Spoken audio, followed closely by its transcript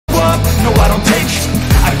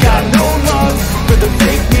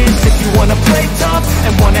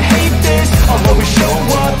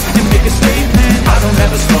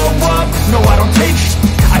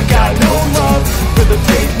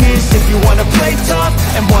play tough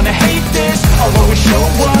and wanna hate this, I'll always show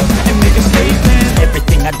up and make a statement.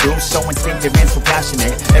 Everything I do so instinctive and so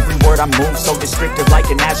passionate. Every word I move so descriptive like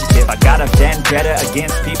an adjective. I got a vendetta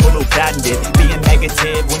against people who patented being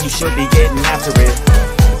negative when you should be getting after it.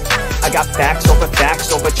 I got facts over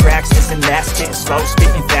tracks, this and that, spitting slow,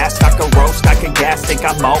 speaking fast. I could roast, I could gas, think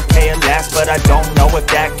I'm okay at last, but I don't know if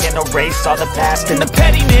that can erase all the past. And the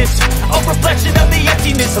pettiness, a reflection of the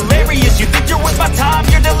emptiness. Hilarious, you think you're worth my time,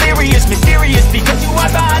 you're delirious. Mysterious, because you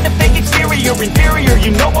hide behind a fake exterior. Inferior,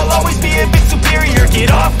 you know I'll always be a bit superior. Get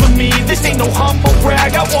off of me, this ain't no humble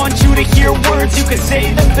brag. I want you to hear words, you can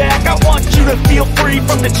say them back. I want you to feel free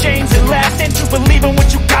from the chains that last, and to believe in what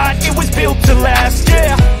you got, it was built to last,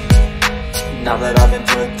 yeah. Now that I've been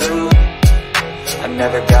put through, I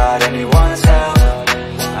never got anyone's help.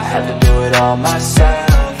 I had to do it all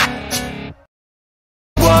myself.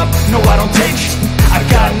 No, I don't take sh**. I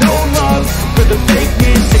got no love for the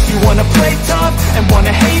fakeness. If you wanna play tough and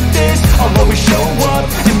wanna hate this, I'll always show up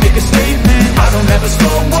and make a statement. I don't ever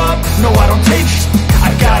slow up, no, I don't take sh**.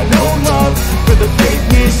 I got no love for the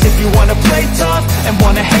fakeness. If you wanna play tough and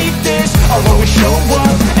wanna hate this, I'll always show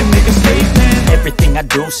up and make a statement. Everything I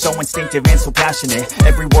do so instinctive and so passionate.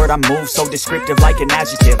 Every word I move so descriptive like an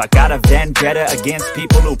adjective. I got a vendetta against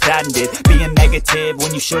people who patented being negative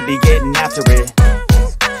when you should be getting after it.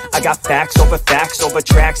 I got facts over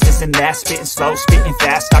tracks, this and that, spitting slow, speaking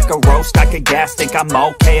fast. I could roast, I could gas, think I'm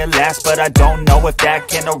okay at last, but I don't know if that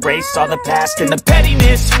can erase all the past. And the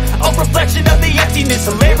pettiness, a reflection of the emptiness.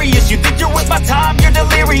 Hilarious, you think you're worth my time, you're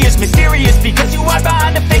delirious. Mysterious, because you hide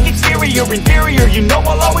behind a fake exterior. Inferior, you know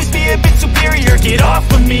I'll always be a bit superior. Get off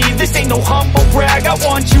of me, this ain't no humble brag. I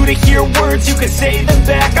want you to hear words, you can say them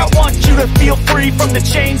back. I want you to feel free from the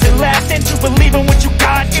chains that last, and to believe in what you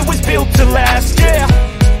got, it was built to last, yeah.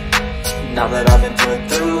 Now that I've been put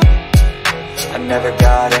through, I never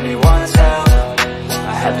got anyone's help.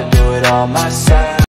 I had to do it all myself.